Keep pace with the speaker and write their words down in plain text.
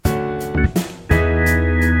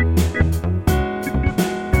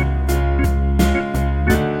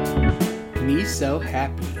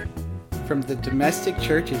from the Domestic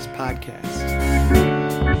Churches podcast.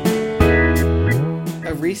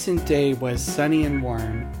 A recent day was sunny and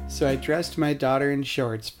warm, so I dressed my daughter in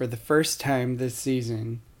shorts for the first time this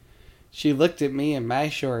season. She looked at me in my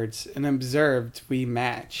shorts and observed we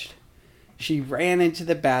matched. She ran into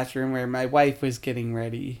the bathroom where my wife was getting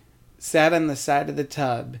ready, sat on the side of the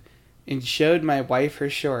tub, and showed my wife her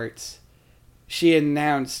shorts. She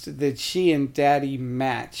announced that she and Daddy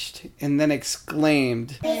matched, and then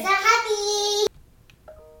exclaimed, "We're so happy!"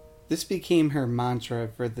 This became her mantra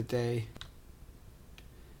for the day.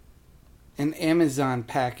 An Amazon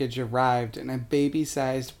package arrived in a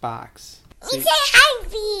baby-sized box. We're so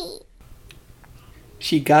happy!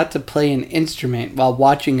 She got to play an instrument while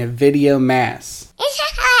watching a video mass. We're so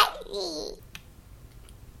happy!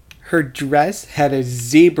 Her dress had a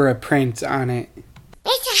zebra print on it.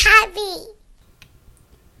 We're so happy!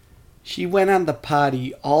 She went on the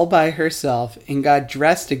potty all by herself and got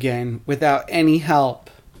dressed again without any help.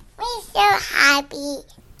 We're so happy!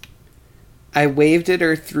 I waved at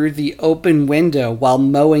her through the open window while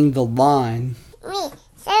mowing the lawn. We're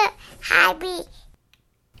so happy!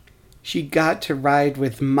 She got to ride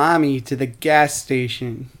with Mommy to the gas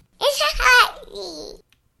station. We're so happy!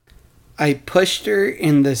 I pushed her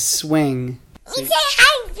in the swing. We're so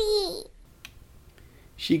happy!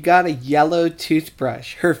 She got a yellow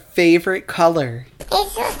toothbrush, her favorite color. We're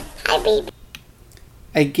so happy!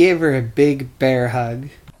 I gave her a big bear hug.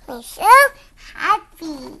 We're so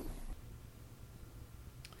happy!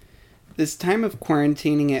 This time of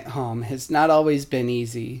quarantining at home has not always been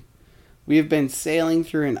easy. We have been sailing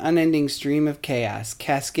through an unending stream of chaos,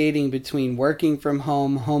 cascading between working from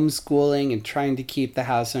home, homeschooling, and trying to keep the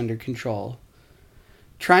house under control.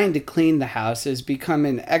 Trying to clean the house has become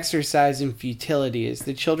an exercise in futility as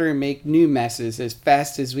the children make new messes as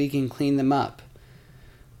fast as we can clean them up.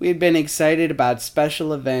 We had been excited about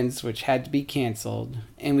special events which had to be canceled,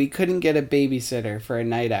 and we couldn't get a babysitter for a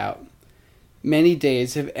night out. Many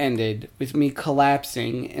days have ended with me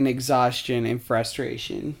collapsing in exhaustion and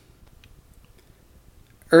frustration.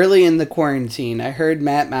 Early in the quarantine, I heard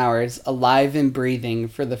Matt Mauer's Alive and Breathing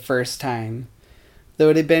for the first time. Though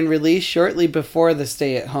it had been released shortly before the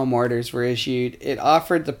stay-at-home orders were issued, it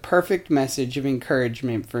offered the perfect message of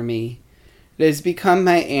encouragement for me. It has become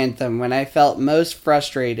my anthem when I felt most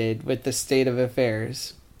frustrated with the state of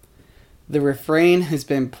affairs. The refrain has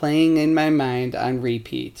been playing in my mind on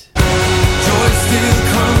repeat. Joy still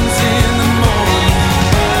comes in the morning.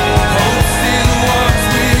 Hope still walks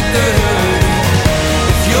with the hurting.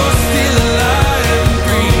 If you're still alive and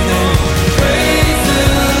breathing, praise the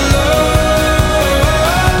Lord.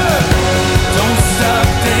 Don't stop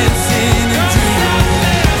dancing and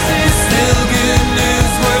dreaming. There's still good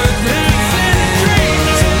news worth repeating.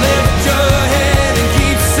 So lift your head and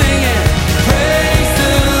keep singing. Praise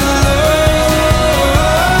the Lord.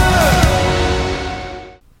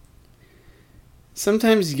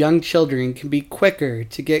 Sometimes young children can be quicker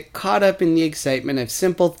to get caught up in the excitement of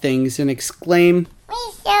simple things and exclaim,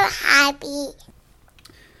 We're so happy!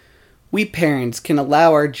 We parents can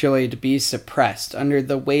allow our joy to be suppressed under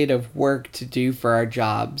the weight of work to do for our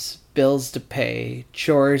jobs, bills to pay,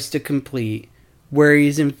 chores to complete,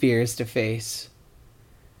 worries and fears to face.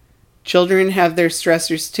 Children have their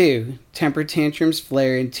stressors too. Temper tantrums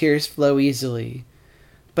flare and tears flow easily.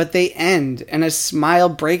 But they end, and a smile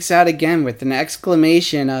breaks out again with an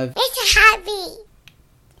exclamation of, We're so happy!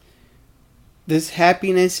 This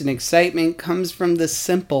happiness and excitement comes from the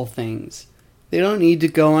simple things. They don't need to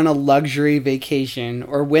go on a luxury vacation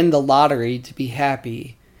or win the lottery to be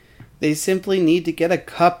happy. They simply need to get a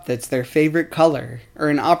cup that's their favorite color, or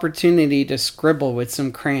an opportunity to scribble with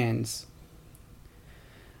some crayons.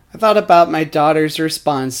 I thought about my daughter's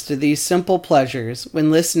response to these simple pleasures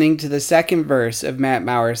when listening to the second verse of Matt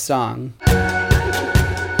Mauer's song.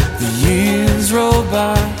 The years roll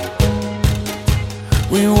by.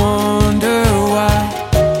 We wonder why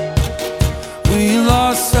we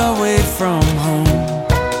lost our way from home.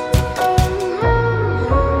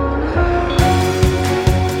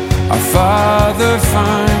 Our Father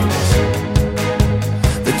finds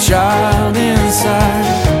the child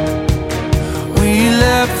inside. We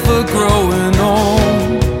left for growing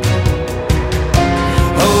old.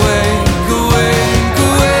 Awake, awake,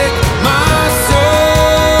 awake, my soul.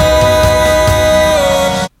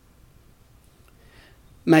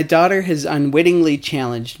 My daughter has unwittingly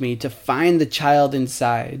challenged me to find the child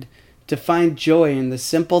inside, to find joy in the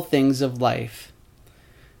simple things of life.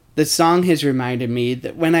 The song has reminded me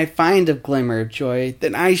that when I find a glimmer of joy,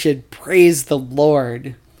 then I should praise the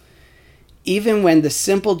Lord. Even when the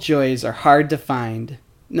simple joys are hard to find,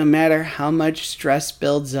 no matter how much stress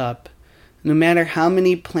builds up, No matter how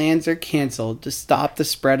many plans are canceled to stop the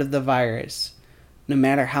spread of the virus, no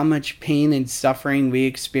matter how much pain and suffering we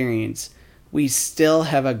experience, we still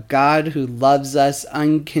have a God who loves us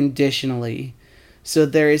unconditionally. So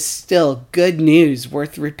there is still good news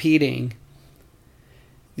worth repeating.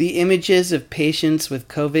 The images of patients with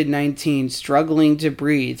COVID-19 struggling to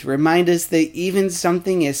breathe remind us that even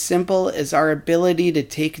something as simple as our ability to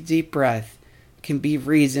take a deep breath can be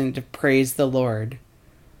reason to praise the Lord.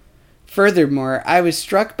 Furthermore, I was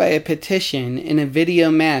struck by a petition in a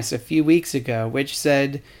video mass a few weeks ago which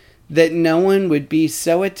said that no one would be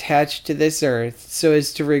so attached to this earth so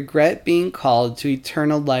as to regret being called to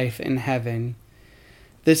eternal life in heaven.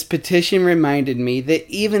 This petition reminded me that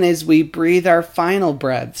even as we breathe our final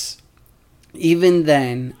breaths, even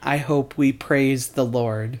then I hope we praise the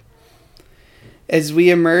Lord. As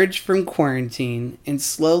we emerge from quarantine and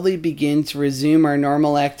slowly begin to resume our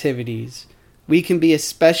normal activities, we can be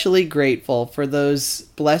especially grateful for those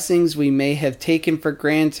blessings we may have taken for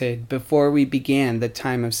granted before we began the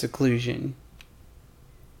time of seclusion.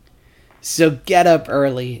 So get up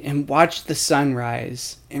early and watch the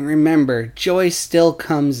sunrise, and remember, joy still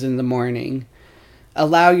comes in the morning.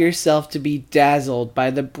 Allow yourself to be dazzled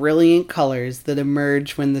by the brilliant colors that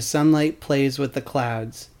emerge when the sunlight plays with the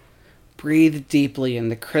clouds. Breathe deeply in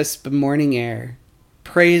the crisp morning air.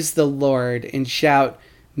 Praise the Lord and shout,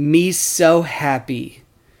 "Me so happy."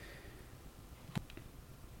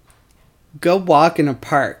 Go walk in a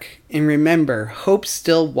park, and remember, hope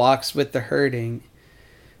still walks with the hurting.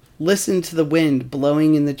 Listen to the wind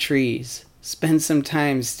blowing in the trees. Spend some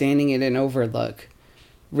time standing at an overlook.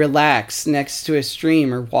 Relax next to a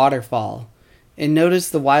stream or waterfall, and notice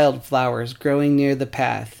the wildflowers growing near the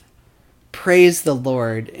path. Praise the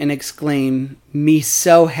Lord and exclaim, "Me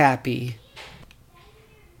so happy."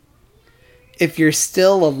 If you're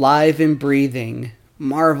still alive and breathing,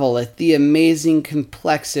 marvel at the amazing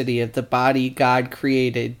complexity of the body God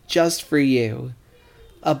created just for you.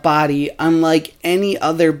 A body unlike any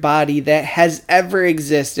other body that has ever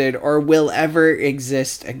existed or will ever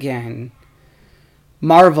exist again.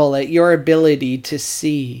 Marvel at your ability to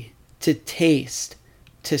see, to taste,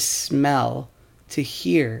 to smell, to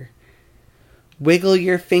hear. Wiggle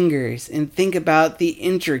your fingers and think about the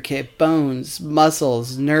intricate bones,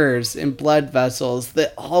 muscles, nerves, and blood vessels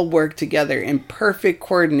that all work together in perfect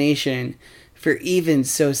coordination for even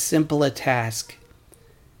so simple a task.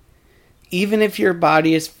 Even if your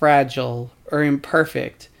body is fragile or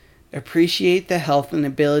imperfect, appreciate the health and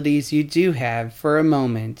abilities you do have for a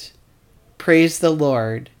moment. Praise the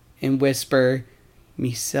Lord and whisper,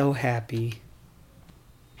 "Me so happy."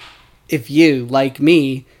 If you, like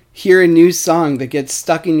me, hear a new song that gets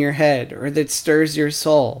stuck in your head or that stirs your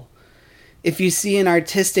soul, if you see an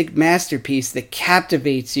artistic masterpiece that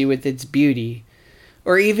captivates you with its beauty,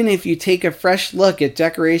 or even if you take a fresh look at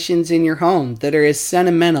decorations in your home that are as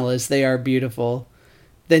sentimental as they are beautiful,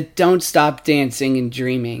 then don't stop dancing and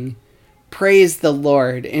dreaming. Praise the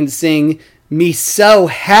Lord and sing, "Me so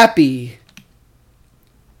happy."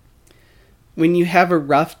 When you have a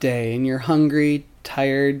rough day and you're hungry,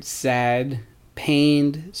 tired, sad,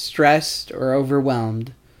 pained, stressed, or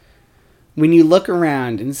overwhelmed, when you look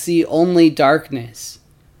around and see only darkness,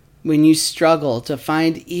 when you struggle to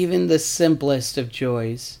find even the simplest of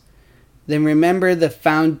joys, then remember the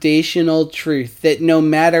foundational truth that no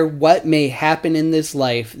matter what may happen in this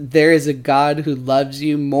life, there is a God who loves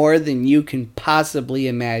you more than you can possibly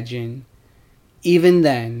imagine. Even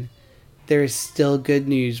then, there is still good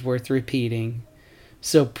news worth repeating.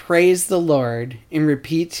 So praise the Lord and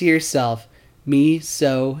repeat to yourself, "Me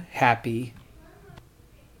so happy."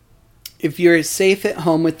 If you are safe at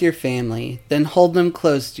home with your family, then hold them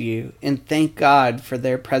close to you and thank God for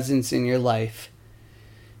their presence in your life.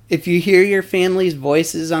 If you hear your family's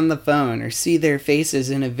voices on the phone or see their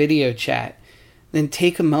faces in a video chat, then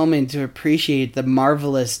take a moment to appreciate the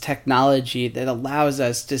marvelous technology that allows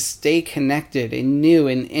us to stay connected in new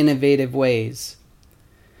and innovative ways.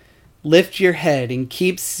 Lift your head and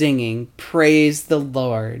keep singing, "Praise the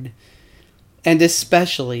Lord." And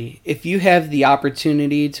especially, if you have the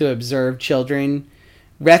opportunity to observe children,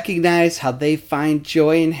 recognize how they find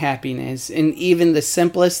joy and happiness in even the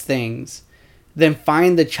simplest things. Then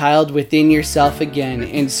find the child within yourself again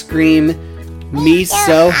and scream, "Me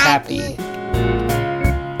so happy."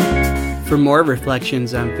 For more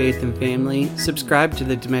reflections on faith and family, subscribe to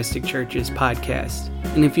the Domestic Churches podcast.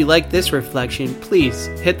 And if you like this reflection, please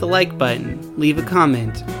hit the like button, leave a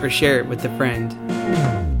comment, or share it with a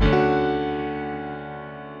friend.